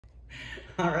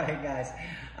All right, guys.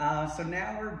 So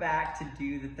now we're back to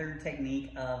do the third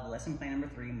technique of lesson plan number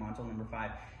 3, module number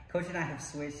 5. Coach and I have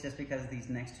switched just because these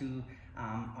next two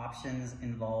options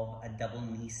involve a double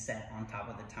knee set on top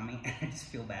of the tummy, and I just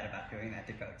feel bad about doing that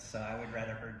to Coach. So I would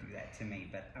rather her do that to me,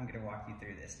 but I'm gonna walk you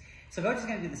through this. So Coach is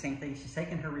gonna do the same thing. She's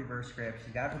taking her reverse grip,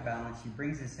 she's got her balance, she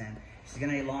brings this in, she's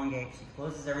gonna elongate, she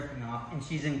closes everything off, and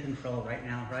she's in control right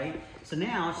now, right? So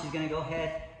now she's gonna go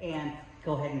ahead and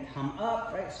come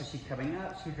up, right? So she's coming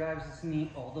up, she drives this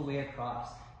knee all the way across,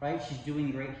 right? She's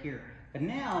doing great here. But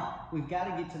now we've got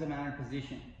to get to the mounted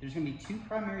position. There's gonna be two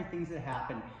primary things that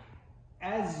happen.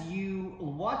 As you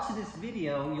watch this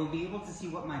video, you'll be able to see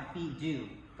what my feet do.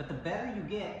 But the better you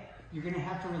get, you're gonna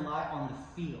have to rely on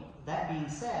the feel. That being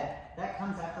said, that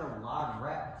comes after a lot of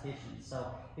repetitions. So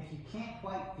if you can't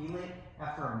quite feel it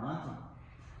after a month of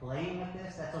playing with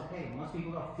this, that's okay. Most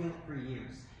people don't feel it for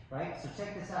years, right? So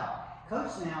check this out.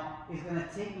 Coach now is gonna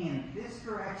take me in this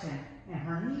direction and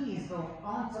her knees go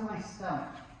onto my stomach.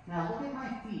 Now look at my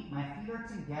feet. My feet are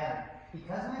together.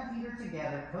 Because my feet are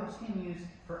together, Coach can use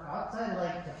her outside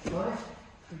leg to push,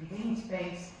 to gain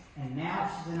space, and now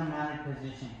she's in a mounted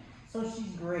position. So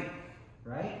she's great,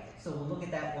 right? So we'll look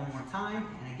at that one more time.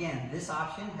 And again, this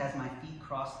option has my feet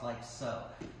crossed like so.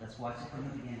 Let's watch it from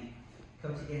the beginning.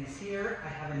 Coach again is here. I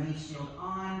have a knee shield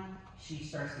on. She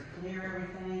starts to clear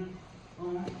everything.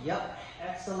 Boom. Yep,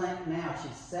 excellent. Now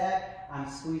she's set. I'm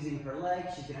squeezing her leg.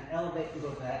 She's gonna elevate and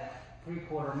go back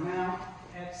 3/4 mount.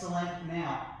 Excellent.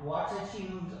 Now, watch as she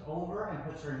moves over and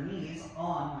puts her knees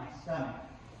on my stomach.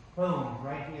 Boom,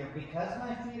 right here. Because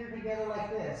my feet are together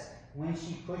like this, when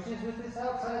she pushes with this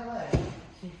outside leg,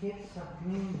 she gets her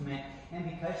movement. And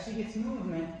because she gets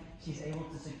movement, she's able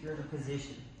to secure the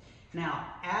position. Now,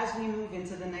 as we move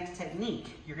into the next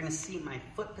technique, you're gonna see my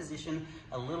foot position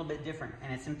a little bit different.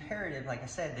 And it's imperative, like I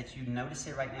said, that you notice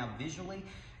it right now visually.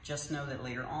 Just know that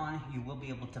later on, you will be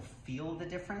able to feel the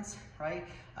difference, right?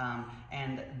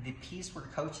 And the piece where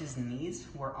Coach's knees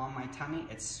were on my tummy,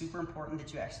 it's super important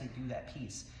that you actually do that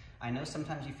piece. I know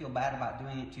sometimes you feel bad about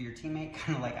doing it to your teammate,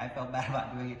 kind of like I felt bad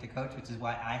about doing it to Coach, which is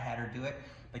why I had her do it,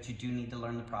 but you do need to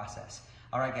learn the process.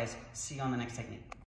 All right, guys, see you on the next technique.